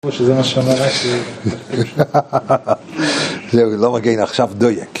שזה מה שאומר זהו, לא מגיעים עכשיו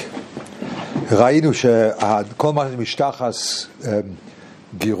דואג. ראינו שכל מה שמשתחס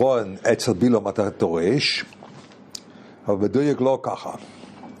גירון אצל בילום אתה דורש, אבל בדואג לא ככה.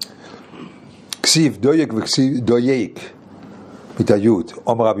 כתיב דואג וכתיב דוייג מתאיות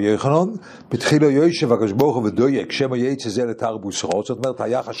אומר רבי יוחנן בתחילו יושב הקדוש ברוך הוא ודוייג שמא יצא זה לתר בוסרו, זאת אומרת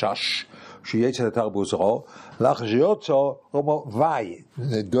היה חשש שיצא לתר בוסרו, לאחר שיוצא אומר וואי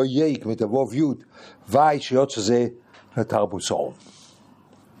דוייג מתאבוב יוד וואי שיוצא זה לתר בוסרו.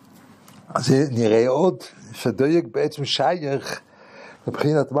 אז נראה עוד שדוייג בעצם שייך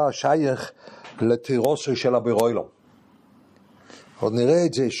מבחינת מה שייך לתירוסו של הבירוילו. עוד נראה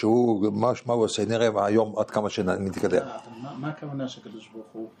את זה שהוא, מה הוא עושה, נראה היום עד כמה שנתקדם. מה הכוונה שהקדוש ברוך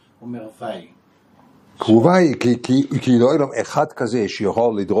הוא אומר וואי? הוא וואי, כי לא אילום אחד כזה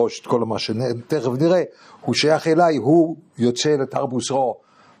שיכול לדרוש את כל מה שתכף נראה, הוא שייך אליי, הוא יוצא לתר בוסרו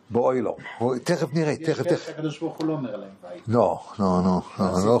באוילום. תכף נראה, תכף. הקדוש ברוך הוא לא אומר להם וואי.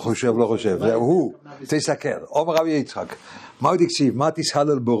 לא חושב. זה הוא, תסתכל. אומר רבי יצחק, מה הוא דקסיב, מה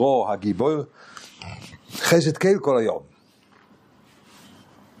תסהלל ברו הגיבור? חסד קהל כל היום.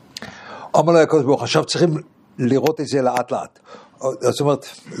 אומר לו הקדוש ברוך הוא, עכשיו צריכים לראות את זה לאט לאט. זאת אומרת,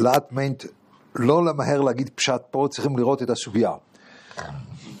 לאט מיינט, לא למהר להגיד פשט פה, צריכים לראות את הסוגיה.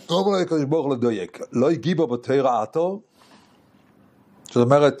 אומר לו הקדוש ברוך הוא לדוייג, לא יגיבו בתורה עתו, זאת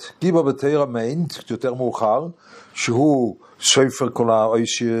אומרת, גיבו בתורה מיינט, יותר מאוחר, שהוא סופר כל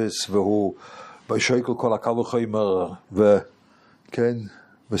האויסיוס, והוא שוקל כל הקל וחומר, וכן,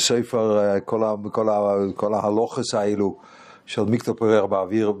 וסופר כל ההלוכס האלו, של מקדל פורח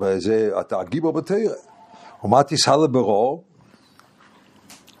באוויר, וזה אתה גיבור בתורה. ומה תסהל ברו?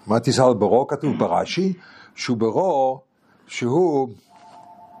 מה תסהל ברו? כתוב ברש"י, שהוא ברו, שהוא,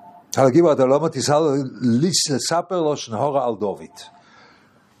 על הגיבור אתה לא תסהל לספר לו שנהורה על דוד.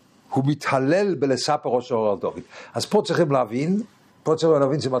 הוא מתהלל בלספר לו שנהורה על דוד. אז פה צריכים להבין,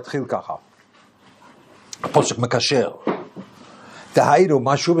 זה מתחיל ככה. הפוסק מקשר. דהיינו,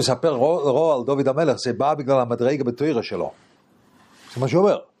 מה שהוא מספר לו על דוד המלך, זה בא בגלל המדרגה בתורה שלו. זה מה שהוא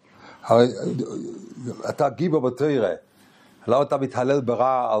אומר. הרי אתה גיבור בתורה, לא אתה מתהלל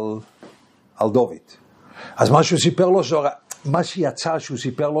ברע על דוד. אז מה שהוא סיפר לו, מה שיצא שהוא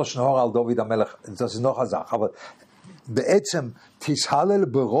סיפר לו שנהור על דוד המלך, זה לא חזק, אבל בעצם תסהלל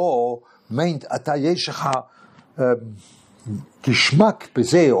ברו, מיינט, אתה יש לך גשמק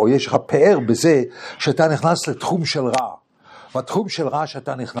בזה, או יש לך פאר בזה, שאתה נכנס לתחום של רע. והתחום של רע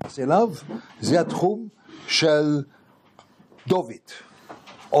שאתה נכנס אליו, זה התחום של דוד.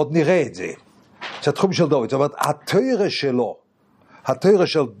 עוד נראה את זה. זה התחום של דוד. זאת אומרת, התורה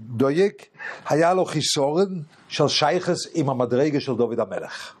של דוייג, היה לו חיסורן של שייכס עם המדרגה של דוד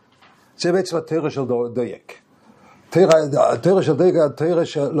המלך. זה בעצם התורה של דוייג. התורה של דוייג, התורה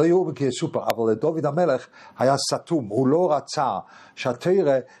שלא יהיו סופר, אבל לדוד המלך היה סתום. הוא לא רצה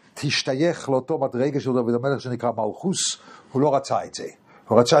שהתורה תשתייך לאותו מדרגה של דוד המלך שנקרא מלכוס. הוא לא רצה את זה.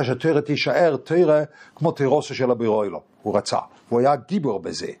 הוא רצה שהתורה תישאר תורה כמו תירוסו של הבירוילו. הוא רצה. הוא היה גיבור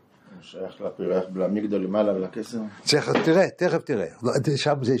בזה. שייך לפורח במגדל למעלה ולקסם? תכף תראה.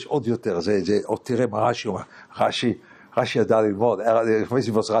 שם זה יש עוד יותר. זה עוד תראה מה רש"י אומר. רש"י ידע ללמוד. לפני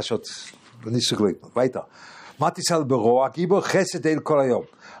סיבוס רש"י עוד ניסוגלית. ביתה. מה תסהל ברו? הגיבור חסד אל כל היום.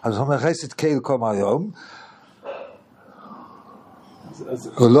 אז הוא אומר חסד כאל כל היום.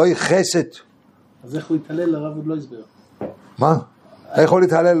 הוא לא יחסד. אז איך הוא יתעלל לרב עוד לא הסבר? מה? איך הוא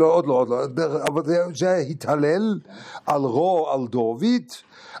להתעלל? לא, עוד לא. אבל זה התעלל על רו, על דוד,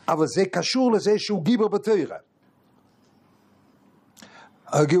 אבל זה קשור לזה שהוא גיבור בתורה.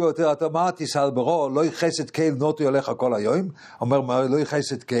 הגיבור בתורה, אתה מה תסהל ברו? לא יחסד קהל נוטי הולך כל היום. אומר, לא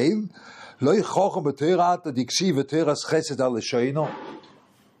יחסד קהל. לא יחוכם בתורה, אתה דקסי ותרס חסד על לשוינו.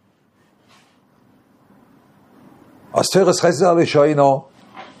 אז תרס חסד על לשוינו,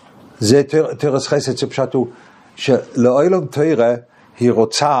 זה תרס חסד שפשטו, שלאוילום תורה היא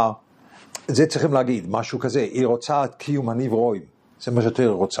רוצה, זה צריכים להגיד, משהו כזה, היא רוצה את קיום הנברואים, זה מה שתורה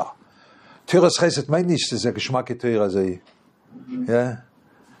רוצה. תרס חסד מייניש, זה גשמה כתורה, זה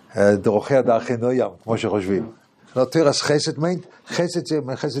דרוכיה דרכי נוים, כמו שחושבים. לא תרס חסד מיינט, חסד זה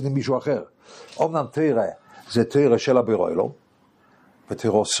חסד עם מישהו אחר. אמנם תורה זה תורה של הבירוילו,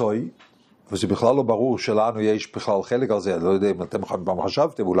 ותורה סוי, וזה בכלל לא ברור שלנו יש בכלל חלק על זה, אני לא יודע אם אתם פעם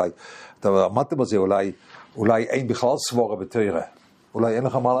חשבתם, אולי אתם עמדתם על זה, אולי אין בכלל סבורה בתורה, אולי אין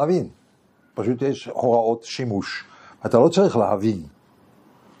לך מה להבין, פשוט יש הוראות שימוש, אתה לא צריך להבין,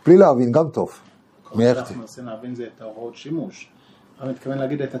 בלי להבין גם טוב. כל מה שאנחנו מנסים להבין זה את ההוראות שימוש, אני מתכוון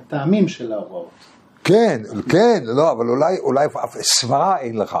להגיד את הטעמים של ההוראות. כן, לא, אבל אולי סברה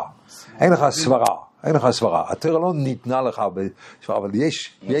אין לך סברה, אין לך סברה. התורה לא ניתנה לך בסברה, אבל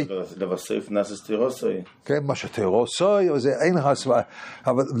יש... לבסוף נאסס תירוסוי. כן, מה שתירוסוי, אין לך סברה.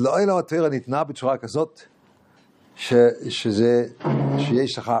 אבל לא אין לו התורה ניתנה בצורה כזאת, שיש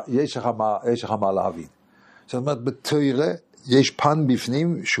לך מה להבין. זאת אומרת, בתורה יש פן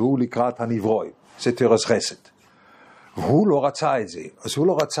בפנים שהוא לקראת הנברוי. זה תורס חסד. והוא לא רצה את זה. אז הוא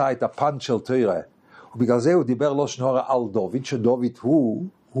לא רצה את הפן של תורה. ובגלל זה הוא דיבר לא שנורא על דוד, שדוד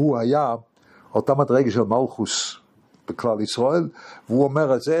הוא היה אותה מדרגה של מלכוס בכלל ישראל, והוא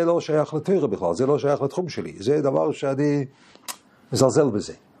אומר, זה לא שייך לתורה בכלל, זה לא שייך לתחום שלי. זה דבר שאני מזלזל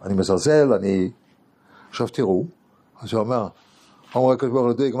בזה. אני מזלזל, עכשיו תראו, אז הוא אומר, אומר הקדוש ברוך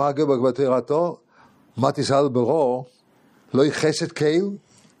הוא לדוייג, מה הגבר בתורתו? מה תסעל ברו? לא יחסד קהיל?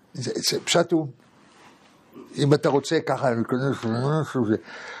 זה פשט הוא, אם אתה רוצה ככה,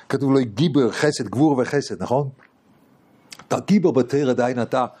 כתוב לו גיבר חסד, גבור וחסד, נכון? אתה גיבר בתורה עדיין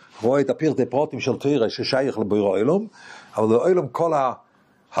אתה רואה את הפרטי פרוטים של תורה ששייך לבורא עולם, אבל לבורא עולם כל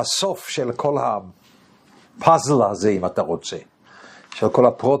הסוף של כל הפאזל הזה, אם אתה רוצה, של כל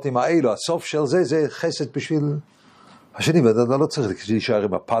הפרוטים האלו, הסוף של זה, זה חסד בשביל השני, ואתה לא צריך להישאר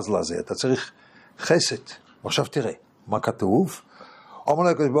עם הפאזל הזה, אתה צריך חסד. ועכשיו תראה, מה כתוב?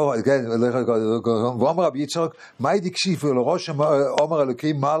 אומר רבי יצחק, מה דקשיב לראש אומר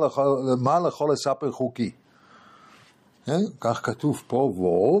אלוקים, מה לכל לספר חוקי? כך כתוב פה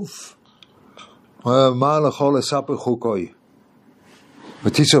ווב, מה לכל לספר חוקי?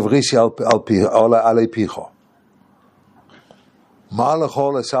 ותיצב ריסי עלי פיחו. מה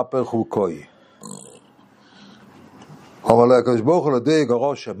לכל לספר חוקי? אבל הקדוש ברוך הוא לדוייג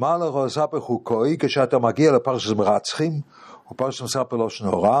הראש, מה לכל לספר חוקי? כשאתה מגיע לפרשת מרצחים, או פרשת מספר לא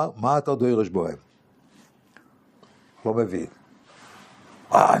שנורא, מה אתה דורש בוהם? לא מבין.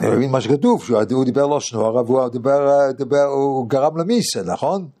 אני מבין מה שכתוב, שהוא דיבר לא שנורא, והוא גרם למיסה,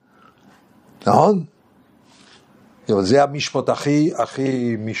 נכון? נכון? אבל זה המשפט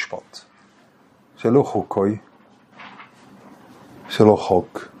הכי משפט. זה לא חוקי, זה לא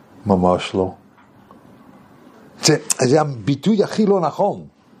חוק, ממש לא. זה הביטוי הכי לא נכון.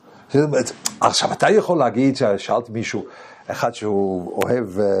 עכשיו, אתה יכול להגיד, שאלתי מישהו, אחד שהוא אוהב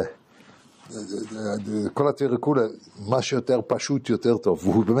כל התירקולה, מה שיותר פשוט יותר טוב,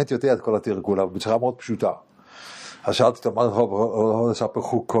 והוא באמת יודע את כל התירקולה, בצורה מאוד פשוטה. אז שאלתי אותו, מה אנחנו לספר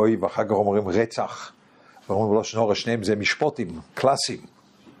חוקוי, ואחר כך אומרים רצח, ואומרים לא שנורא, שניהם זה משפוטים, קלאסיים,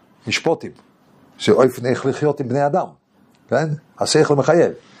 משפוטים, זה אופן איך לחיות עם בני אדם, כן? השכל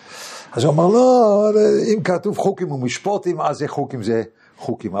מחייב. אז הוא אמר, לא, אם כתוב חוקים ומשפוטים, אז זה חוקים, זה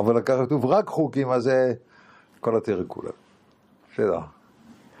חוקים, אבל כתוב רק חוקים, אז זה כל התירקולה.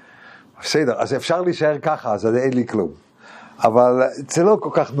 בסדר, אז אפשר להישאר ככה, אז אין לי כלום. אבל זה לא כל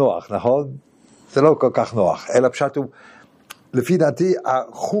כך נוח, נכון? זה לא כל כך נוח, אלא פשוט הוא, לפי דעתי,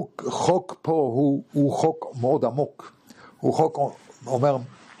 החוק פה הוא חוק מאוד עמוק. הוא חוק, אומר,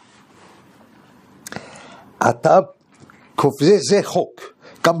 אתה, זה חוק,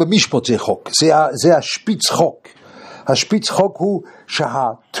 גם במשפט זה חוק, זה השפיץ חוק. השפיץ חוק הוא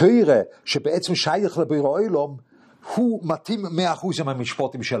שהתורה שבעצם שייך לבורא עולם, הוא מתאים 100%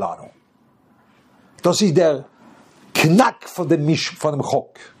 מהמשפטים שלנו. Das ist der Knack von dem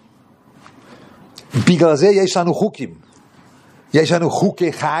חוק. בגלל זה יש לנו חוקים. יש לנו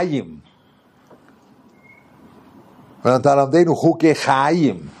חוקי חיים. ואתה למדנו חוקי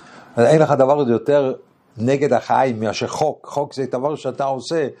חיים. אין לך דבר יותר נגד החיים מאשר חוק. חוק זה דבר שאתה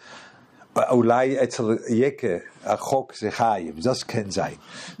עושה, אולי אצל יקה, החוק זה חיים. זה כן זין.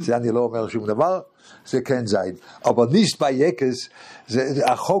 זה אני לא אומר שום דבר, זה כן זין. אבל ניסט ביקס,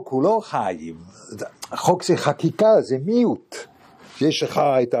 החוק הוא לא חיים. החוק זה חקיקה, זה מיעוט. יש לך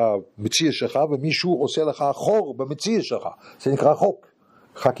את המציע שלך, ומישהו עושה לך חור במציע שלך. זה נקרא חוק,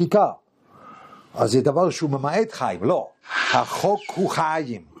 חקיקה. אז זה דבר שהוא ממעט חיים. לא, החוק הוא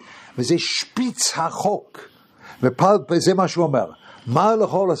חיים. וזה שפיץ החוק. וזה מה שהוא אומר. מה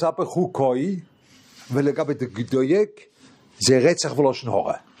לכל לספר חוקוי, ולגבי דוייג, זה רצח ולא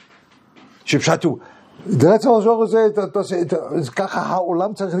שנורא. שפשטו, רצח ולא שנורא זה ככה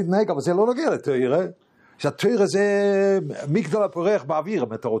העולם צריך להתנהג, אבל זה לא נוגע לתורה. שהתורה זה מגדל הפורח באוויר,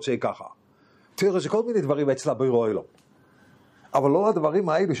 אם אתה רוצה ככה. תורה זה כל מיני דברים אצלה באוויר אלו. אבל לא הדברים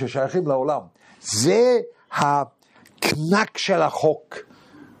האלה ששייכים לעולם. זה הקנק של החוק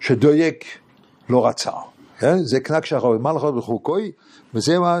שדוייג לא רצה. זה קנק של החוק. מה לכל בחוקוי?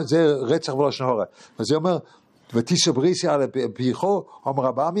 וזה רצח ולא שנורא. וזה אומר, ותיסב ריסי על פיחו, אומר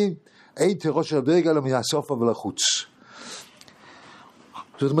רבמי, אין תירוש של דוייג אלא מן הסוף ולחוץ.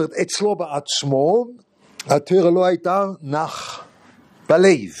 זאת אומרת, אצלו בעצמו, התורה לא הייתה נח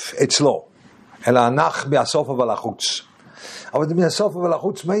בלב אצלו, אלא נח מהסוף ולחוץ. אבל מהסוף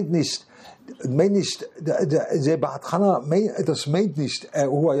ולחוץ מיינטניסט, זה בהתחלה, das meint nicht,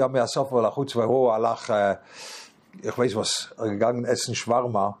 הוא היה מהסוף ולחוץ והוא הלך, ich weiß was, gegangen essen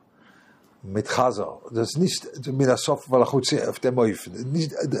Schwarma mit Chazer. Das ist nicht mit der Sof ולחוץ auf dem Öfen.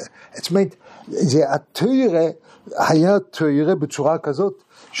 Es meint, זה התירה, היה תירה בצורה כזאת,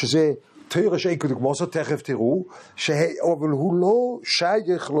 שזה תירה שאין כמו זאת, תכף תראו, אבל הוא לא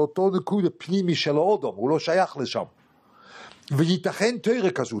שייך לאותו נקוד הפנימי של האודום, הוא לא שייך לשם. וייתכן תירה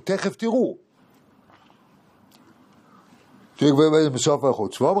כזו, תכף תראו. בסוף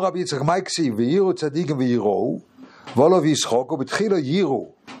החוץ. ואומר רבי יצחק, מה כתיב? ויראו צדיקים ויראו, ולא וישחוקו, בתחילה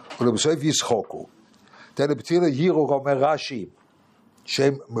יירו, ולבסוף ישחוקו. בתחילה יירו, אומר רש"י,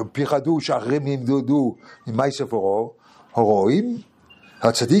 שהם פיחדו שאחרים נמדדו ממייסף הרואים,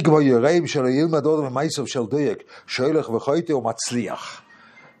 הצדיקים היראים שלא ילמד עוד ממייסף של דוייג, שהולך וחויטה ומצליח.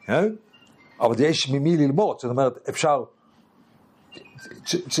 אבל יש ממי ללמוד, זאת אומרת, אפשר,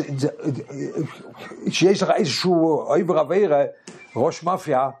 שיש לך איזשהו עבר עבירה, ראש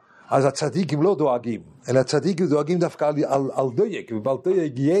מאפיה, אז הצדיקים לא דואגים, אלא הצדיקים דואגים דווקא על דוייג, ובעל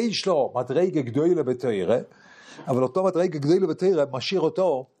דוייג יש לו מדרגה גדולה בתורה, אבל אותו מדרגה גדולה בתורה משאיר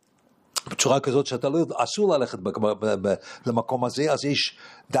אותו בצורה כזאת שאתה לא, אסור ללכת למקום הזה, אז יש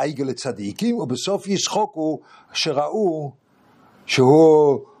דייגה לצדיקים, ובסוף ישחוקו שראו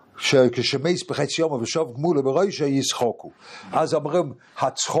כשמייס בחצי יום ובסוף גמול בראש ישחוקו. אז אומרים,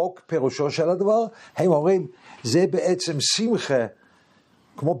 הצחוק פירושו של הדבר, הם אומרים, זה בעצם שמחה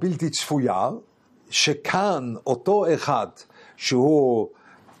כמו בלתי צפויה, שכאן אותו אחד שהוא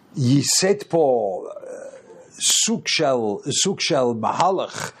ייסד פה סוג של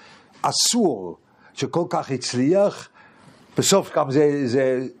מהלך אסור שכל כך הצליח, בסוף גם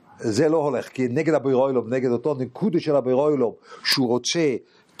זה לא הולך, כי נגד הבירוילום, נגד אותו נקודה של הבירוילום, שהוא רוצה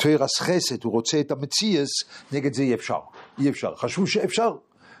תירס חסד, הוא רוצה את המציאס, נגד זה אי אפשר. אי אפשר. חשבו שאפשר,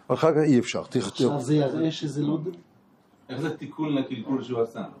 ואחר כך אי אפשר. עכשיו זה יראה שזה לא... איך זה תיקון לקלקול שהוא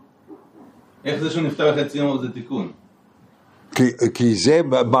עשה? איך זה שהוא נפטר בחצי יום זה תיקון? כי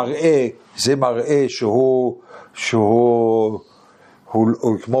זה מראה שהוא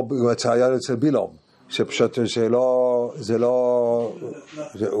כמו שהיה אצל בילום, שפשוט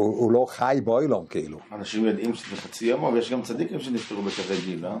הוא לא חי באילום כאילו. אנשים יודעים שזה חצי יום, אבל יש גם צדיקים שנפטרו בכזה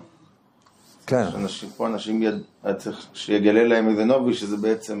גיל, לא? כן. פה אנשים צריך שיגלה להם איזה נובי שזה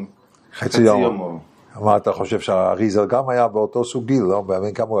בעצם חצי יום. מה אתה חושב שהריזל גם היה באותו סוג גיל, לא?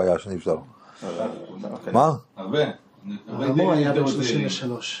 בימים כמה הוא היה שנפטר? מה? הרבה. רמו היה בן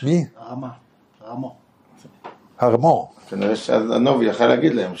 33. מי? רמו. כנראה שהנובי יכל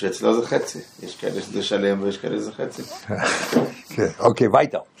להגיד להם שאצלו זה חצי. יש כאלה שזה שלם ויש כאלה שזה חצי. אוקיי,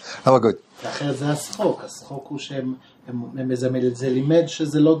 וייטר. למה גוד? אחרת זה השחוק. השחוק הוא שהם מזמד את זה, לימד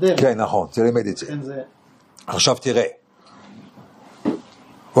שזה לא דרך. כן, נכון, זה לימד את זה. עכשיו תראה.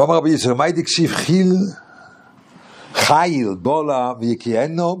 הוא אמר רבי ישראל, מה כתיב חיל בולה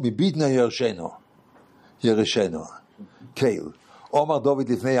ויקיינו מביטנה ירשנו. קייל. אומר דוד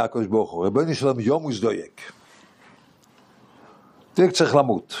לפני הקדוש ברוך הוא, ריבונו של עולם יום וזדויג. דוייג צריך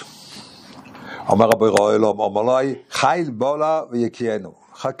למות. אומר רבי אלוהים, אומר לי, חיל בולה ויקיינו.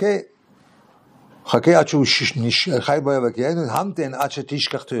 חכה עד שהוא חיל בולה ויקיינו, המתן עד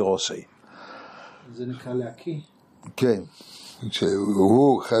שתשכח תירוסי. זה נקרא להקיא. כן.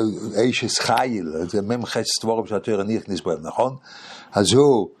 שהוא איש חייל, זה ממחץ דבורים שהתורה נכנס בהם, נכון? אז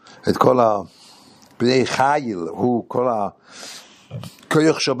הוא, את כל בני חייל, הוא כל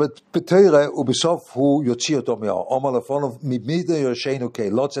הכוח שבתורה, ובסוף הוא יוציא אותו מהאור. אומר לפונו, מביטנה ירשנו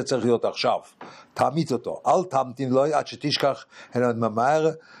לא צריך להיות עכשיו, תעמית אותו, אל תמתין לו עד שתשכח אלא ממהר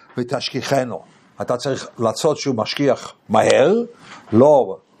ותשכיחנו. אתה צריך לעשות שהוא משכיח מהר,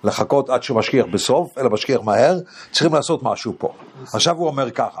 לא לחכות עד שהוא משכיח בסוף, אלא משכיח מהר, צריכים לעשות משהו פה. עכשיו הוא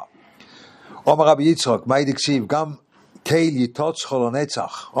אומר ככה, אומר רבי יצחק, מה כתיב, גם קהיל יתוץ חול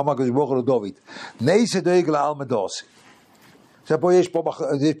הנצח, אומר הקדוש ברוך הוא לדוד, נעשה דואג לעלמא דעשה. יש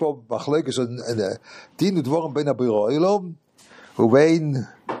פה מחלוקת, דין ודברים בין הבירוילום ובין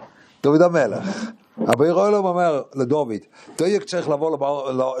דוד המלך. הבירוילום אומר לדוד, דואג צריך לבוא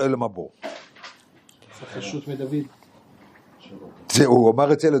לעולם הבא. זה חשות מדוד. הוא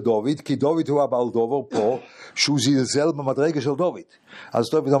אומר את זה לדוד, כי דוד הוא הבעל דובר פה, שהוא זלזל במדרגה של דוד. אז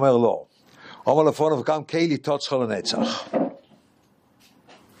דוד אומר לא. אומר לפונו, גם קהיל יתוץ חול הנצח.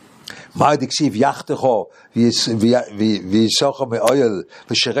 מה כתיב יחתכו ויסוכו מאויל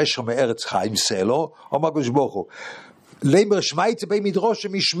ושרשו מארץ חיים סלו, אומר הקדוש ברוך הוא, לימר שמייצה בי מדרוש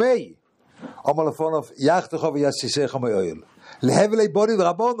משמי, אומר לפונו, יחתכו ויסיסכו מאויל, להבלי בודי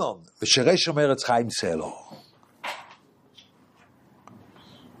ורבונון, ושרשו מארץ חיים סלו.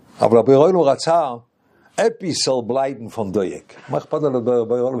 אבל הבירוילום רצה אפיסל בלייבן פון דוייג. מה אכפת לו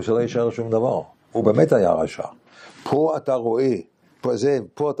בעולם שלא יישאר שום דבר? הוא באמת היה רשע. פה אתה רואה,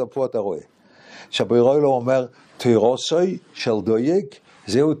 פה אתה רואה. שהבורא לו אומר, תירוסוי של דוייג,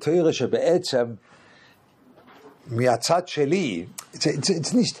 זהו תירא שבעצם מהצד שלי, זה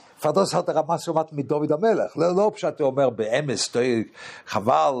נישט, פרדוס hat רמס ומת מדוד המלך, לא פשוט אומר באמס,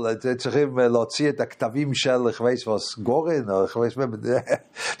 חבל, צריכים להוציא את הכתבים של חווייס גורן,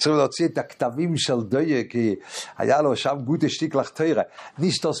 צריכים להוציא את הכתבים של דוייג, כי היה לו שם גוטה שטיק לך תירא,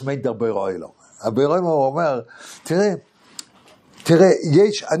 נישטוס מיין דר בורא לו. הבורא לו אומר, תראה,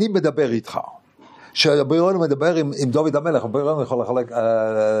 אני מדבר איתך, שהבורא מדבר עם דוד המלך, הבורא יכול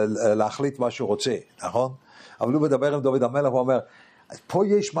להחליט מה שהוא רוצה, נכון? אבל הוא מדבר עם דוד המלך, הוא אומר, פה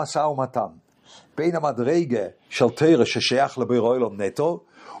יש משא ומתן, בין המדרגה של תירא ששייך לבורא עולם נטו,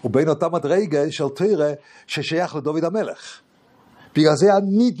 ובין אותה מדרגה של תירא ששייך לדוד המלך. בגלל זה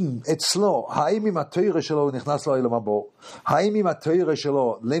הנידן אצלו, האם עם התירא שלו הוא נכנס לעולם הבא, האם עם התירא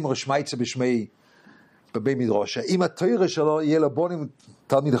שלו למר שמייצה בשמי בבי מדרושה, אם התירא שלו יהיה לבונים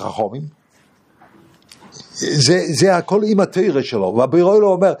תלמיד חכמים, זה הכל עם התירא שלו, והבורא לו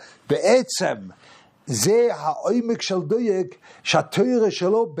אומר, בעצם זה העומק של דוייג, שהתירא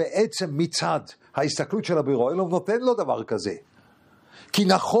שלו בעצם מצד ההסתכלות של הבורא לו נותן לו דבר כזה. כי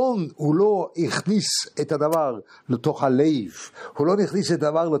נכון, הוא לא הכניס את הדבר לתוך הלב, הוא לא הכניס את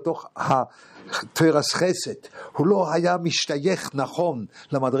הדבר לתוך תירס חסד, הוא לא היה משתייך נכון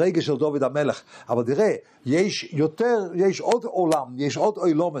למדרגה של דוד המלך, אבל תראה, יש עוד עולם, יש עוד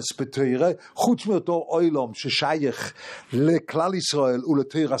עולמס בתירא, חוץ מאותו עולם ששייך לכלל ישראל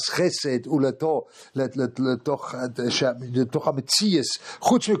ולתירס חסד ולתוך המציאס,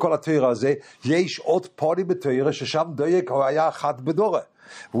 חוץ מכל התירא הזה, יש עוד פורים בתירא ששם דוייג הוא היה אחד בדורה,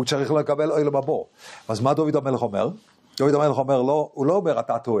 והוא צריך לקבל עולם הבא. אז מה דוד המלך אומר? דוד המלך אומר, לא, הוא לא אומר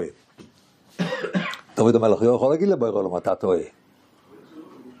אתה טועה. דוד המלך לא יכול להגיד לבורא עולם אתה טועה.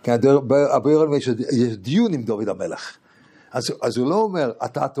 הבורא עולם יש דיון עם דוד המלך. אז הוא לא אומר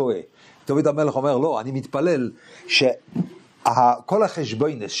אתה טועה. דוד המלך אומר לא, אני מתפלל שכל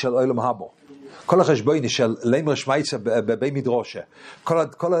החשבוינס של עולם הבא, כל החשבוינס של למר שמייצה בבי מדרושה,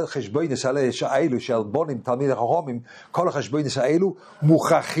 כל החשבוינס האלו של בונים תלמיד החכמים, כל החשבוינס האלו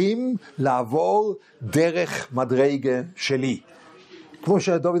מוכרחים לעבור דרך מדרגה שלי. כמו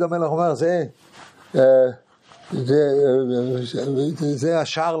שדוד המלך אומר, זה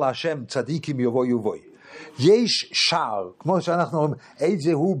השער להשם צדיקים יבוא יבוא. יש שער, כמו שאנחנו אומרים,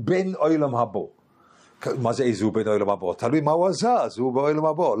 איזה הוא בן עולם הבא. מה זה איזה הוא בן עולם הבא? תלוי מה הוא עשה, אז הוא בעולם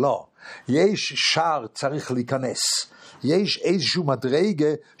הבא. לא. יש שער צריך להיכנס. יש איזשהו מדרגה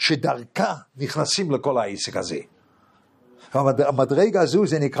שדרכה נכנסים לכל העסק הזה. המדרגה הזו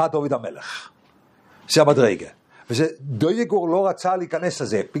זה נקרא דוד המלך. זה המדרגה. וזה דוייג הוא לא רצה להיכנס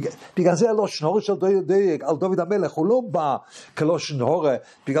לזה, בגלל זה הלושן הורה של דוייג על דוד המלך, הוא לא בא כלושן הורה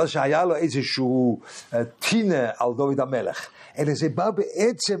בגלל שהיה לו איזשהו טינה על דוד המלך, אלא זה בא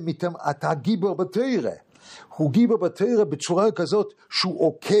בעצם אתה גיבור בתירא, הוא גיבור בתירא בצורה כזאת שהוא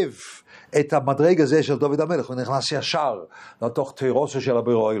עוקב את המדרג הזה של דוד המלך, הוא נכנס ישר לתוך תירוסו של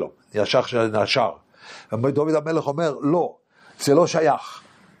הבורא עולם, ישר, ודוד המלך אומר לא, זה לא שייך,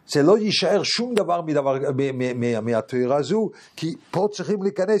 זה לא יישאר שום דבר מהתירא הזו, כי פה צריכים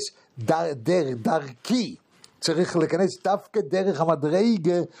להיכנס דרכי, צריך להיכנס דווקא דרך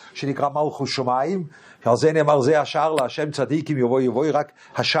המדרגה שנקרא מלכות שמיים, על זה נאמר זה השער להשם צדיקים יבוא יבוא, רק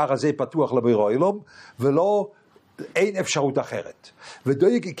השער הזה פתוח לבורא עולם, ולא אין אפשרות אחרת.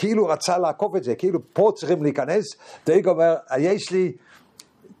 ודוייג כאילו רצה לעקוף את זה, כאילו פה צריכים להיכנס, דוייג אומר יש לי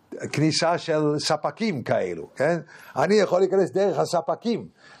כניסה של ספקים כאלו, כן? אני יכול להיכנס דרך הספקים.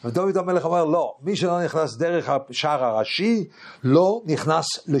 ודוד המלך אומר, לא, מי שלא נכנס דרך השער הראשי, לא נכנס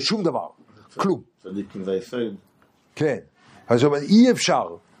לשום דבר, כלום. צדיקים והישראל. כן. אז הוא אומר, אי אפשר.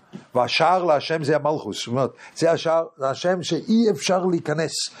 והשער להשם זה המלכות. זאת אומרת, זה השער להשם שאי אפשר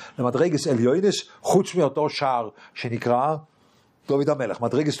להיכנס למדרגס עליונס, חוץ מאותו שער שנקרא דוד המלך,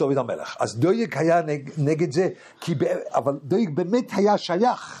 מדרגס דוד המלך. אז דוייג היה נגד זה, אבל דוייג באמת היה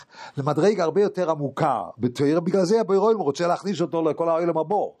שייך למדרג הרבה יותר עמוקה בתירא, בגלל זה הבורא עולם רוצה להכניס אותו לכל העולם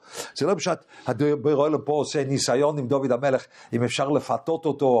הבא. זה לא פשוט הבורא עולם פה עושה ניסיון עם דוד המלך, אם אפשר לפתות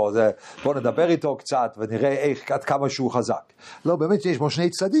אותו, בוא נדבר איתו קצת ונראה עד כמה שהוא חזק. לא, באמת יש בו שני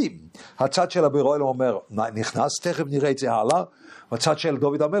צדדים. הצד של הבורא עולם אומר, נכנס, תכף נראה את זה הלאה, והצד של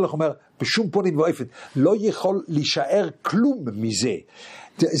דוד המלך אומר, בשום פנים ואופן, לא יכול להישאר כלום מזה.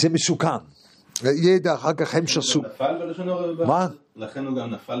 זה מסוכן. ידע אחר כך הם שסו. נפל בלשונו? מה? לכן הוא גם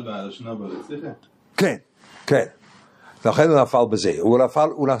נפל בלשונו ברציחה? כן, כן. לכן הוא נפל בזה. הוא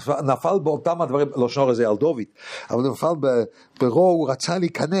נפל באותם הדברים, לשנור הזה על דוד, אבל הוא נפל ברור, הוא רצה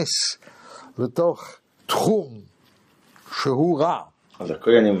להיכנס לתוך תחום שהוא רע. אז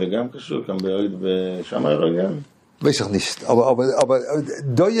הכהנים וגם קשור, גם באויד ושם גם? בטח ניסט, אבל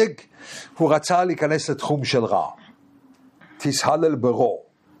דוייג הוא רצה להיכנס לתחום של רע. תסהלל ברו.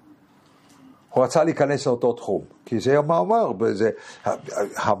 הוא רצה להיכנס לאותו תחום, כי זה מה אומר,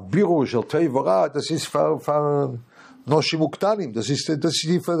 הבירור של טוב ורע, זה נושים וקטנים, זה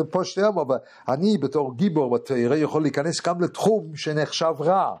פה שתיים, אבל אני בתור גיבור בתורה יכול להיכנס גם לתחום שנחשב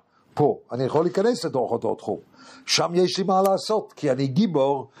רע פה, אני יכול להיכנס לתוך אותו תחום, שם יש לי מה לעשות, כי אני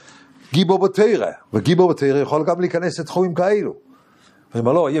גיבור בתורה, וגיבור בתורה יכול גם להיכנס לתחומים כאלו,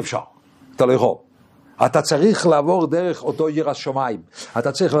 ואומר לא, אי אפשר, אתה לא יכול. אתה צריך לעבור דרך אותו ירא השמיים,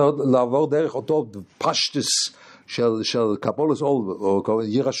 אתה צריך לעבור דרך אותו פשטוס של קבולת עול, או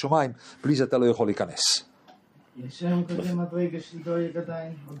ירא השמיים, בלי זה אתה לא יכול להיכנס. יש שם כזה מדרגה של דוייג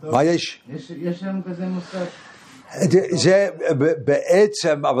עדיין? מה יש? יש שם כזה מושג? זה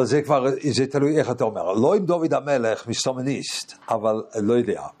בעצם, אבל זה כבר, זה תלוי איך אתה אומר, לא עם דוד המלך מסתומניסט, אבל לא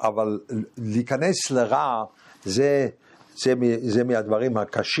יודע, אבל להיכנס לרע זה מהדברים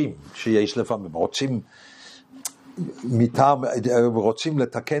הקשים שיש לפעמים, רוצים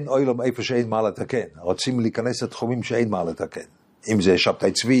לתקן אוילום איפה שאין מה לתקן, רוצים להיכנס לתחומים שאין מה לתקן, אם זה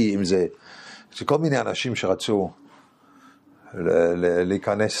שבתאי צבי, אם זה כל מיני אנשים שרצו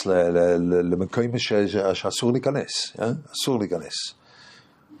להיכנס למקום שאסור להיכנס,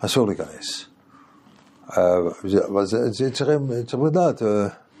 אסור להיכנס. אבל זה צריך לדעת,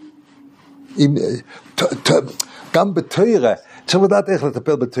 גם בתורה, צריך לדעת איך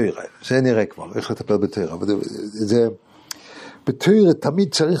לטפל בתורה, זה נראה כבר, איך לטפל בתורה, בתורה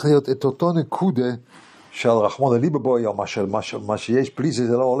תמיד צריך להיות את אותו נקודה של רחמנא ליבבוי, או מה שיש, בלי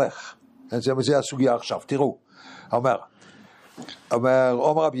זה לא הולך. זה הסוגיה עכשיו, תראו, אומר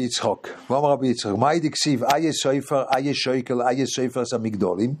רבי יצחק, מה כתיב, איה סופר, איה שוקל, איה סופר זה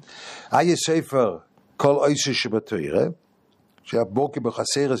המגדלים, איה סופר כל עושה שבתורה, שהבוקר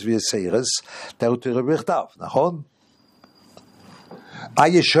בחסרס ויסרס, תורה בכתב, נכון?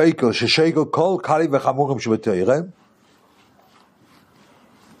 איה שוקל, ששוקל כל קלי וחמורים שבתורה,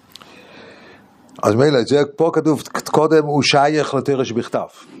 אז מילא, זה פה כתוב קודם, הוא שייך לתורה שבכתב.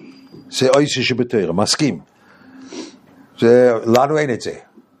 זה עושה שבתורה, מסכים. לנו אין את זה.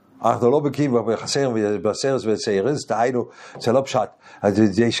 אנחנו לא בקיאים בחסר ובסרס ובסרס, דהיינו, זה לא פשט.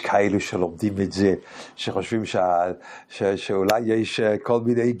 אז יש כאלו שלומדים את זה, שחושבים שאולי יש כל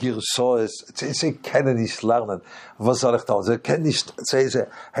מיני גרסות, זה כן ניסט לרנן, אבל זה הולך טוב, זה כן ניסט,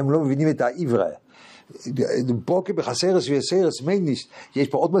 הם לא מבינים את העברה. בוקר בחסרס ויסרס מייניסט, יש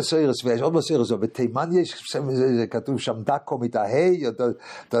פה עוד מסרס ויש עוד מסרס, ובתימן יש, זה כתוב שם דקו מתהי,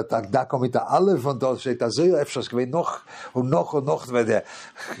 דקו מתאלף, את הזיר אפשר שכבי נוח,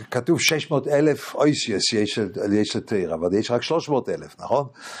 כתוב 600,000 אויסיוס יש לתאר, אבל יש רק 300,000, נכון?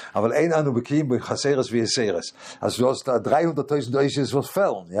 אבל אין אנו בקיאים בחסרס ויסרס, אז 300,000 אויסיוס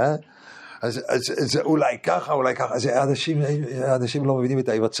וספלן, אז אולי ככה, אז אנשים לא מבינים את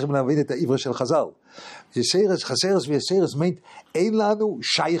העבר, צריכים להבין את העבר של חז"ל. יסרס, חסרס ויסרס, אין לנו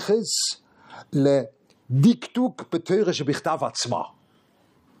שייכס לדקדוק בתורה שבכתב עצמה.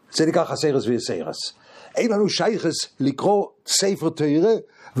 זה נקרא חסרס ויסרס. אין לנו שייכס לקרוא ספר תורה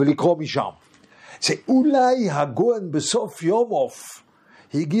ולקרוא משם. זה אולי הגאון בסוף יום אוף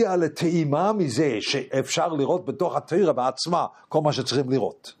הגיע לטעימה מזה שאפשר לראות בתוך התורה בעצמה כל מה שצריכים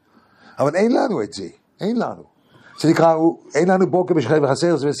לראות. אבל אין לנו את זה, אין לנו. זה נקרא, אין לנו בוקר בשחרר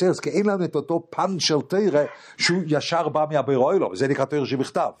וחסרס וסרס, כי אין לנו את אותו פן של תורה שהוא ישר בא מהבירוי לו, וזה נקרא תורה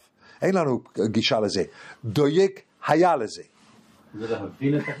שבכתב. אין לנו גישה לזה. דוייג היה לזה. זה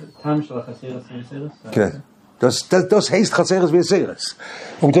להבין את הפן של החסרס וסרס? כן. Das heißt חסרס וסרס.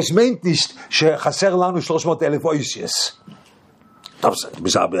 Und das meint nicht שחסר לנו 300,000 אויסיוס. טוב,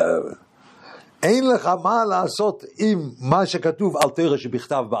 זה אין לך מה לעשות עם מה שכתוב על תורה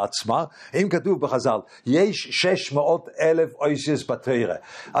שבכתב בעצמה, אם כתוב בחז"ל, יש 600,000 אויסיוס בתורה,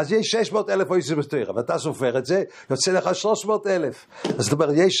 אז יש 600,000 אויסיוס בתורה, ואתה סופר את זה, יוצא לך 300,000, אז זאת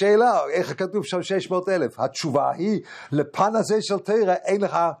אומרת, יש שאלה, איך כתוב שם 600,000? התשובה היא, לפן הזה של תורה אין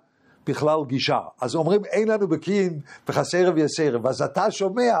לך בכלל גישה. אז אומרים, אין לנו בקיאים בחסר ויסר, ואז אתה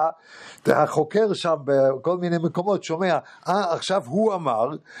שומע, החוקר שם בכל מיני מקומות שומע, עכשיו הוא אמר,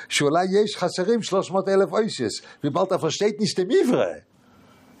 שאולי יש חסרים 300,000 אויסיוס, ובלת הפרשטייט ניסתם עברה.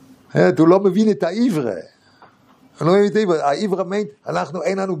 הוא לא מבין את העברה. העברה מיינט,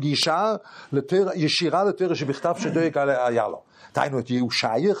 אין לנו גישה ישירה לתורה שבכתב שדוייג היה לו. דהיינו, הוא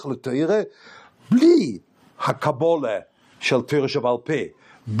שייך לתורה בלי הקבולה של תורה שבעל פה,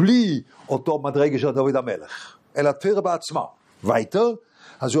 בלי אותו מדרגה של דוד המלך, אלא תורה בעצמה. ויתר,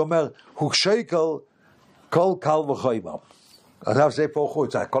 אז הוא אומר, הוא שוקל כל קל וחומר. עכשיו זה פה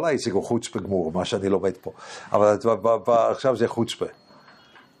חוץ, כל העסק הוא חוץ בגמור, מה שאני לומד פה, אבל עכשיו זה חוץ ב.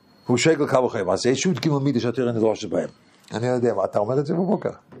 הוא שקל קו וחיים, אז יש עוד גימל מידה שהתורה נדרשת בהם. אני לא יודע, אתה אומר את זה בבוקר?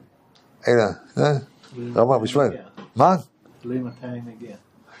 אלא, רמה, בשביל. מה? תלוי מתי אני מגיע.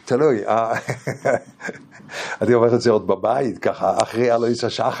 תלוי, אני אומר את זה עוד בבית, ככה, אחרי אלוהיס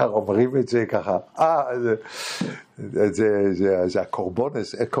השחר אומרים את זה ככה, זה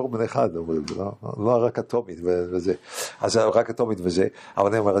הקורבונס, קורבן אחד, לא רק אטומית וזה, אז רק אטומית וזה, אבל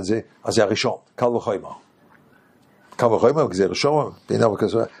אני אומר את זה, אז זה הראשון, קל וחומר. קל וחומר, זה ראשון,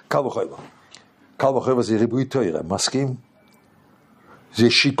 קל וחומר. קל וחומר זה ריבוי תורה, מסכים? זה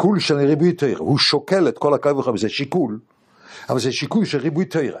שיקול של ריבוי תורה, הוא שוקל את כל הקל וחומר, זה שיקול, אבל זה שיקול של ריבוי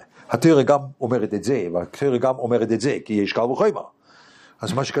תורה. התורה גם אומרת את זה, והתורה גם אומרת את זה, כי יש קל וחומר.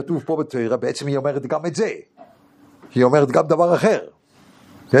 אז מה שכתוב פה בתורה, בעצם היא אומרת גם את זה. היא אומרת גם דבר אחר.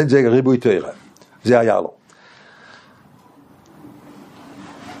 כן, זה ריבוי תורה. זה היה לו.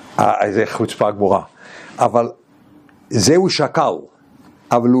 זה חוצפה גמורה. אבל זהו שקל.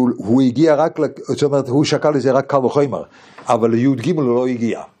 אבל הוא הגיע רק, זאת אומרת, הוא שקל לזה רק קל וחומר. אבל ליוד ג' הוא לא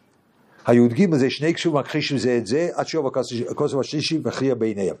הגיע. היוד ג' זה שני קשור מכחישים זה את זה, עד שוב הכוסף השלישי וכריע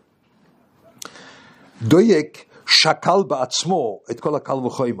ביניהם. דוייג שקל בעצמו את כל הקל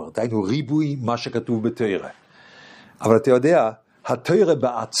וחומר, דהיינו ריבוי מה שכתוב בתורה. אבל אתה יודע, התורה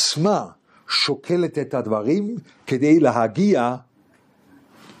בעצמה שוקלת את הדברים כדי להגיע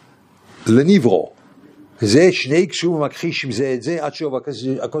לנברו. זה שני קשור מכחישים זה את זה, עד שוב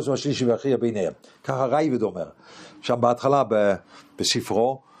הכוסף השלישי וכריע ביניהם. ככה רייבד אומר. שם בהתחלה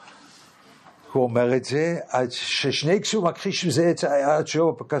בספרו, הוא אומר את זה, ששני קשור מכחישים זה עד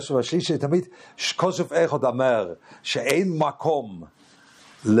שהוא בכוסף השלישי, תמיד כוסף אחד אומר שאין מקום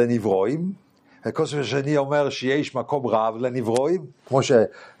לנברואים, הכוסף השני אומר שיש מקום רב לנברואים, כמו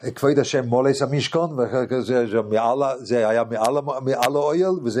שכבוד השם מולס המשכון, זה היה מעל האויל,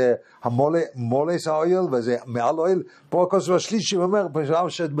 וזה מולס האויל, וזה מעל האויל, פה הכוסף השלישי אומר, בשעה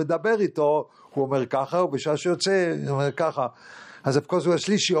שמדבר איתו, הוא אומר ככה, ובשעה שיוצא, הוא אומר ככה, אז הכוסף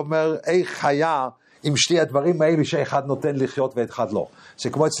השלישי אומר, איך היה עם שתי הדברים האלה שאחד נותן לחיות ואחד לא. זה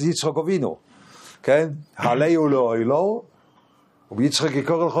כמו אצל יצחק אבינו, כן? הלאו לא אלו, וביצחק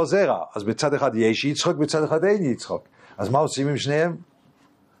יקור לך זרע. אז בצד אחד יש יצחק, בצד אחד אין יצחק. אז מה עושים עם שניהם?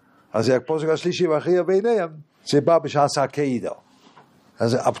 אז זה הפוסק השלישי והכריע ביניהם, זה בא בשעה סעקאידו.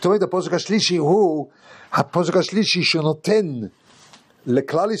 אז תמיד הפוסק השלישי הוא הפוסק השלישי שנותן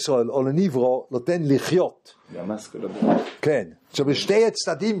לכלל ישראל או לנברו, נותן לחיות. כן, so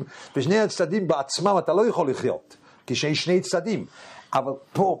בשני הצדדים בעצמם אתה לא יכול לחיות, כי שיש שני צדדים, אבל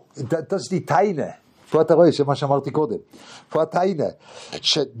פה, das die Teine, פה אתה רואה, זה מה שאמרתי קודם, פה הטיינה,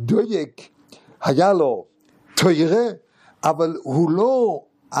 שדוייג היה לו תורה, אבל הוא לא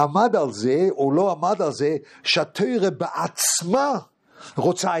עמד על זה, שהתורה בעצמה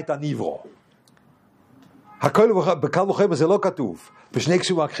רוצה את הנברו. בקל וחומר זה לא כתוב, בשני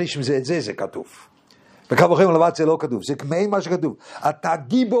קשור מכחישים זה כתוב. בקל וחומר לבד זה לא כתוב, זה כמעין מה שכתוב. אתה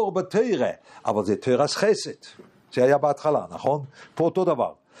גיבור בתורה, אבל זה תורס חסד. זה היה בהתחלה, נכון? פה אותו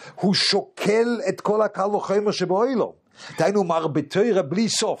דבר. הוא שוקל את כל הקל וחומר שבאוילו. דהיינו מר בתורה בלי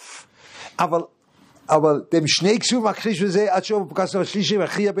סוף. אבל dem שני קשור מכחישים זה, עד שהוא בכסף השלישי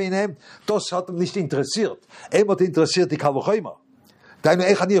וכריע ביניהם, das hat nicht interessiert. hat interessiert die קל וחומר. דהיינו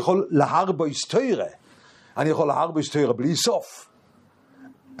איך אני יכול להרבויס תורה. אני יכול להרבויס תורה בלי סוף.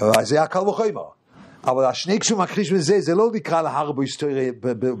 זה הקל וחומר. אבל השני קשור מכחיש בזה, זה לא נקרא להרבויס תורה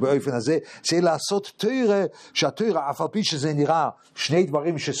באופן הזה, זה לעשות תורה, שהתורה, אף על פי שזה נראה שני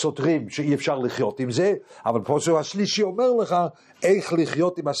דברים שסותרים, שאי אפשר לחיות עם זה, אבל הכוסף השלישי אומר לך איך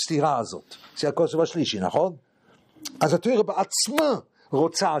לחיות עם הסתירה הזאת. זה הכוסף השלישי, נכון? אז התורה בעצמה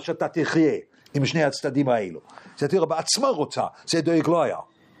רוצה שאתה תחיה עם שני הצדדים האלו. זה התורה בעצמה רוצה, זה דואג לא היה.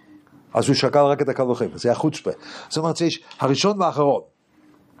 אז הוא שקל רק את הקל וחומר, זה החוצפה. זאת אומרת, שיש הראשון והאחרון,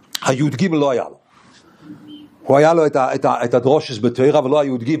 היוד ג' לא היה לו. הוא היה לו את הדרושס בתורה, אבל לא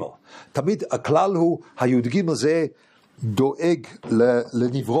היוד ג'. תמיד הכלל הוא, היוד ג' זה דואג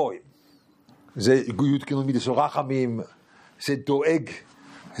לנברואים. זה יוד ג' מידס רחמים, זה דואג,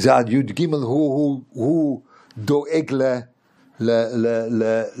 זה היוד ג' הוא דואג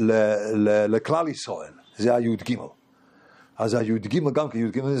לכלל ישראל. זה היוד ג'. אז היוד ג' גם כי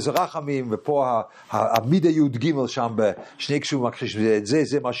יוד ג' זה רחמים, ופה המידה יוד ג' שם בשני קשור מכחישים,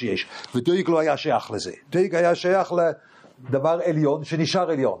 זה מה שיש. ודוייג לא היה שייך לזה. דוייג היה שייך לדבר עליון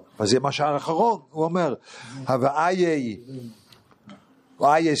שנשאר עליון. וזה מה שהאחרון, הוא אומר,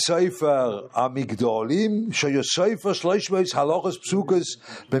 ואיה סופר המגדלים, שיהיה סופר 300 הלוכס פסוקס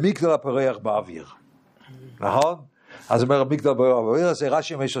במגדל הפורח באוויר. נכון? אז אומר המגדל באוויר, זה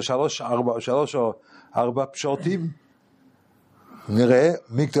רש"י יש לו 3 או 4 פשוטים, נראה,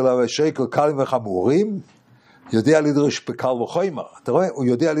 מגדל ושקל קלים וחמורים, יודע לדרוש בקל וחומר. אתה רואה? הוא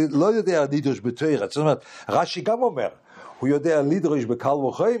לא יודע לדרוש בתורה. זאת אומרת, רש"י גם אומר, הוא יודע לדרוש בקל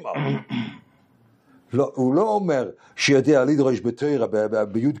וחומר. הוא לא אומר שיודע לדרוש בתורה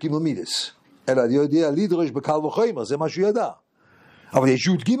ביוד ג' מידס, אלא יודע לדרוש בקל וחומר, זה מה שהוא ידע. אבל יש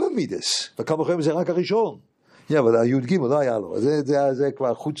יוד ג' מידס, וקל וחומר זה רק הראשון. אבל היוד ג' לא היה לו, זה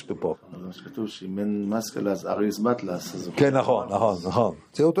כבר חוץ בפה. מה שכתוב, שאם אין מסקלה, אז אריס בטלס. כן, נכון.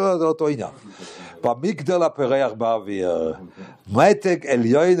 זה אותו עניין. במגדל הפורח באוויר, מתג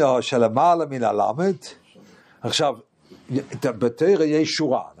עליון שלמעלה מן הלמד. עכשיו, בתורה יש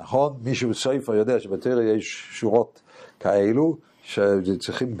שורה, נכון? מישהו בסופר יודע שבתורה יש שורות כאלו,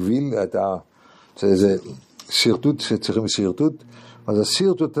 שצריכים גביל, זה סרטוט, שצריכים סרטוט, אז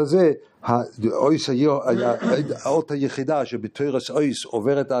הסרטוט הזה, האות היחידה שבתורס אויס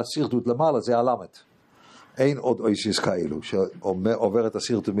עובר את הסרטוט למעלה, זה הלמד. אין עוד אויסיס כאלו, שעובר את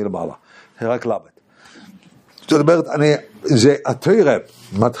הסרטוט מלמעלה, זה רק למד. זאת אומרת, התורה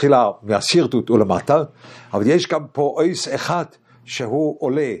מתחילה מהסרטוט ולמטה, אבל יש גם פה אויס אחד שהוא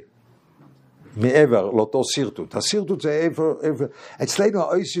עולה מעבר לאותו סרטוט. הסרטוט זה אצלנו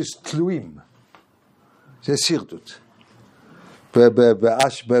האויסיס תלויים, זה סרטוט.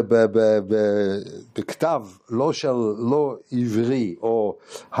 בכתב לא עברי או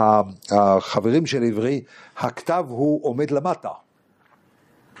החברים של עברי, הכתב הוא עומד למטה.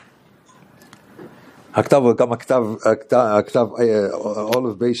 הכתב, גם הכתב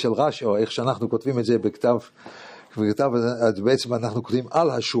אולף בי של רש"י, או איך שאנחנו כותבים את זה בכתב, אז בעצם אנחנו כותבים על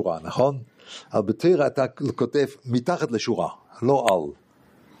השורה, נכון? אבל בתורה אתה כותב מתחת לשורה, לא על.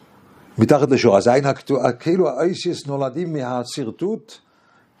 מתחת לשורה, אז כאילו האויסיס נולדים מהסרטוט,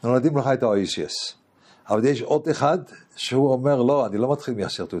 נולדים לך את האויסיס. אבל יש עוד אחד שהוא אומר, לא, אני לא מתחיל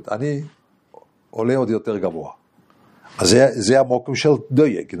מהסרטוט, אני עולה עוד יותר גבוה. אז זה המוקם של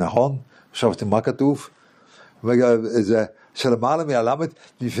דוייג, נכון? עכשיו, מה כתוב? זה שלמעלה מהלמד,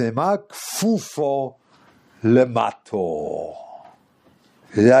 לפעמה כפופו למטו.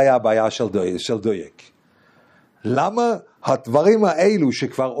 זה היה הבעיה של דוייג. למה הדברים האלו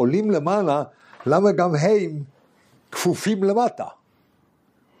שכבר עולים למעלה, למה גם הם כפופים למטה?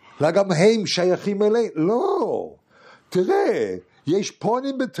 למה גם הם שייכים אליהם? לא. תראה, יש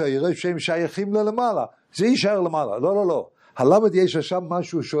פונים בתורה שהם שייכים למעלה. זה יישאר למעלה. לא. הלמד יש שם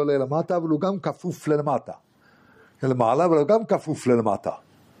משהו שעולה למטה, אבל הוא גם כפוף למטה. למעלה, אבל הוא גם כפוף למטה.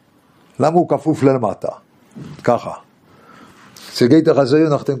 למה הוא כפוף למטה? ככה. זה geht doch also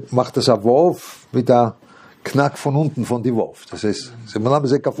nach dem macht das ein Wurf mit der Knack von unten von die Wurf. Das ist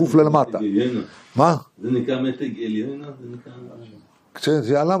זה כפוף למטה. מה? זה נקרא מתג עליון?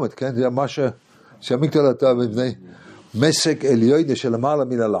 זה הלמד, כן? זה מה שהמגדל אתה מבנה מסק עליון של למעלה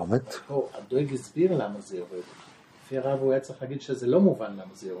מן הלמד. הדואג הסביר למה זה יורד. לפי הרב הוא היה צריך להגיד שזה לא מובן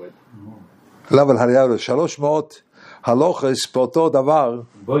למה זה יורד. לא, אבל היה לו 300 הלוכס באותו דבר.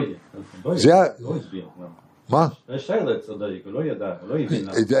 זה מה?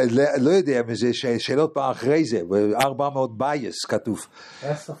 לא יודע, זה שאלות פעם אחרי זה, 400 בייס כתוב.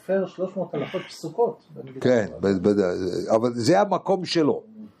 היה סופר 300 הלכות פסוקות. כן, אבל זה המקום שלו.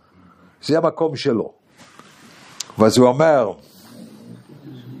 זה המקום שלו. ואז הוא אומר,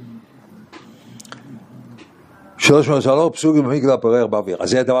 303 פסוקים במגדל הפורח באוויר. אז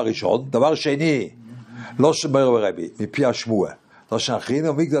זה הדבר ראשון. דבר שני, לא שמר ורבי, מפי השמועה. לא שאחרינו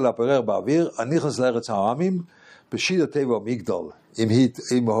המגדל הפורח באוויר, הנכנס לארץ העמים, בשיט הטבע המגדל,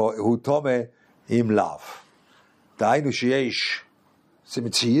 אם הוא תומה, אם לאו. דהיינו שיש, זה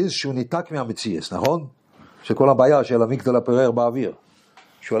מציאס שהוא ניתק מהמציאס, נכון? שכל הבעיה של המגדל הפורח באוויר.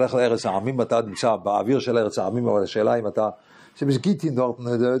 שהוא הולך לארץ העמים, אתה נמצא באוויר של ארץ העמים, אבל השאלה אם אתה, זה מסגיטין דורט,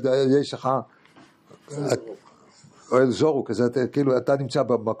 יש לך, אוהל זורו, כאילו אתה נמצא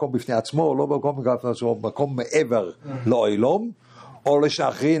במקום בפני עצמו, לא במקום מעבר לאוילום, או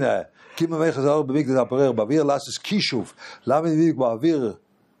לשאחרינה, כי ממך חזר במגדל הפורח באוויר, לעשות קישוב, למה נביג באוויר,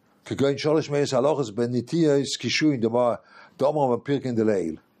 כגוין 300 הלוכס בניטייס קישוי, דומר מפירקן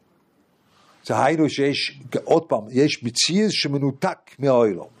דליל. זה היינו שיש, עוד פעם, יש מציאס שמנותק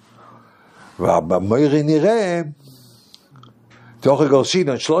מהאוילום. ובמוירי נראה, תוך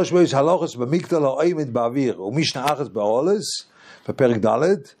הגרסין, 300 הלוכס במגדל העומד באוויר, ומשנה אחת באולס, בפרק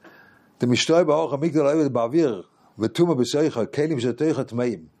ד', דמשתוי באורך המגדל העומד באוויר, ותומה בסויכה, כלים שתויכה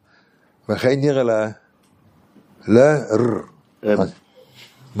תמאים. וכן נראה רבי.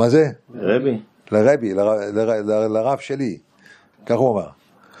 מה זה? לרבי. לרב שלי. כך הוא אומר.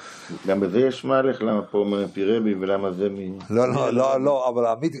 גם בזה יש מהלך, למה פה אומר פי רבי ולמה זה לא, אבל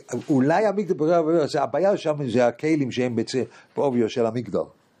אולי המגדל פורח, הבעיה שם זה הכלים שהם באוביו של המגדל.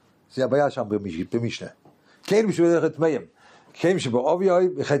 זה הבעיה שם במשנה. כלים שבדרך תמאים. שם שבאוויר,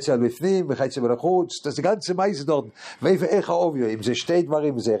 וחצי על בפנים, וחצי בחוץ, זה ganze מייס דort, ואיך האוויר, אם זה שתי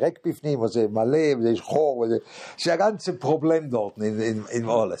דברים, זה ריק בפנים, או זה מלא, וזה חור, זה ganze פרובלם דort, in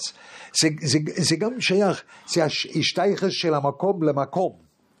alles. זה גם שייך, זה השתייכות של המקום למקום.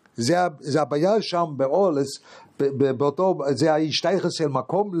 זה הבעיה שם באולס, זה ההשתייכות של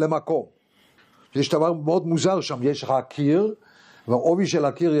מקום למקום. יש דבר מאוד מוזר שם, יש לך קיר, והעובי של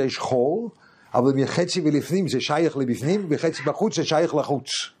הקיר יש חור, אבל מחצי ולפנים זה שייך לבפנים, וחצי בחוץ זה שייך לחוץ.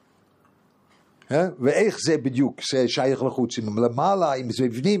 ואיך זה בדיוק, זה שייך לחוץ, אם למעלה, אם זה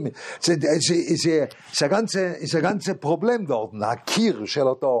בפנים, זה ganze פרובלם דort, הקיר של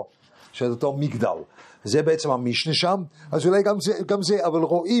אותו מגדל. זה בעצם המשנה שם, אז אולי גם זה, אבל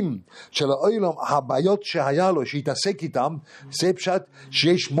רואים שלאוילום הבעיות שהיה לו, שהתעסק איתם, זה פשוט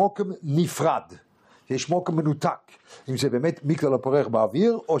שיש מוקם נפרד, יש מוקם מנותק, אם זה באמת מגדל הפורח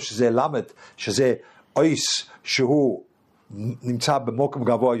באוויר, או שזה למד, שזה אויס שהוא נמצא במוקם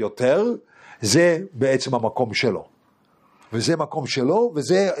גבוה יותר, זה בעצם המקום שלו. וזה מקום שלו,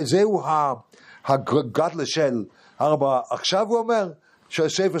 וזהו הגדלה של עכשיו הוא אומר,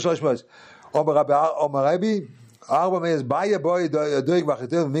 שספר 300, אומר רבי, 4 מייס, באיה בואי דואג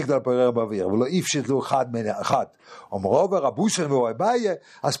וכתיב במגדל הפורח באוויר, ולא יפשט לו אחד. אומר רובר, רבוסן ובואי באיה,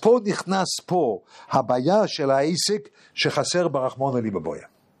 אז פה נכנס פה הבעיה של העסק שחסר ברחמון אלי בבויה.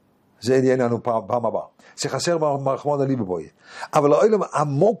 זה יהיה לנו פעם הבאה. זה חסר ברחמון אלי בבויה. אבל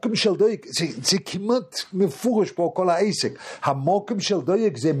המוקם של דוייג, זה כמעט מפורש פה כל העסק. המוקם של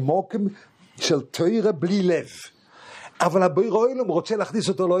דוייג זה מוקם של תוירה בלי לב. אבל הבורא עולם רוצה להכניס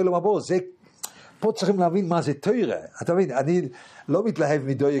אותו לעולם הבא, פה צריכים להבין מה זה תוירה. אתה מבין, אני לא מתלהב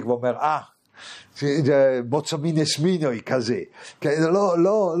מדוייג ואומר, מוצמינס מינוי כזה. לא,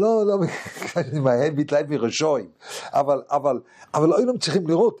 אני מתלהב מראשוי. אבל העולם צריכים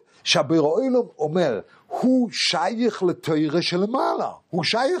לראות, שהבורא עולם אומר, הוא שייך לתוירה של מעלה. הוא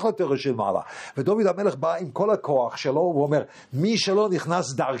שייך לתוירה של מעלה. ודוד המלך בא עם כל הכוח שלו, והוא אומר, מי שלא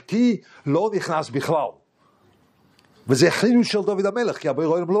נכנס דרכי, לא נכנס בכלל. וזה חידוש של דוד המלך, כי הבורא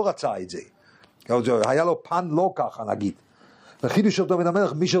עולם לא רצה את זה. היה לו פן לא ככה, נגיד. וחידוש של דוד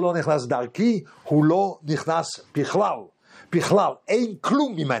המלך, מי שלא נכנס דרכי, הוא לא נכנס בכלל. אין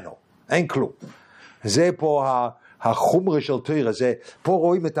כלום ממנו. אין כלום. זה פה החומרה של תורה. פה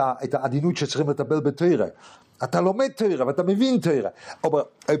רואים את העדינות שצריכים לטפל בתורה. אתה לומד תורה ואתה מבין תורה. אבל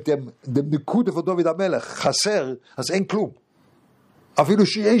נקוד איפה דוד המלך חסר, אז אין כלום. אפילו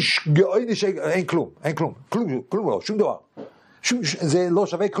שיש גאוי אין כלום לא, שום דבר. זה לא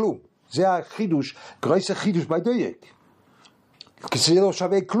שווה כלום. זה החידוש, גרייס החידוש בדוייג. כי זה לא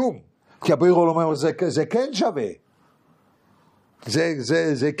שווה כלום. כי הבורא אומר, זה כן שווה.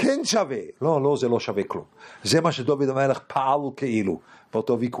 זה כן שווה. לא, זה לא שווה כלום. זה מה שדוד המלך פעל כאילו,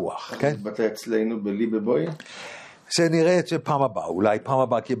 באותו ויכוח. כן? באת אצלנו בלי בבוי? זה נראה את זה פעם הבאה, אולי פעם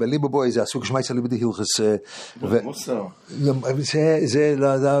הבאה, כי בלי בבוי זה הסוג שמייסה ליבדי הילכס. מוסר. זה,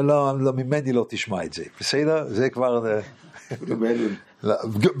 לא, ממני לא תשמע את זה. בסדר? זה כבר... אפילו באלול.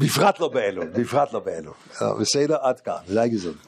 בפרט לא באלול. בסדר? עד כאן. זה היה גזול.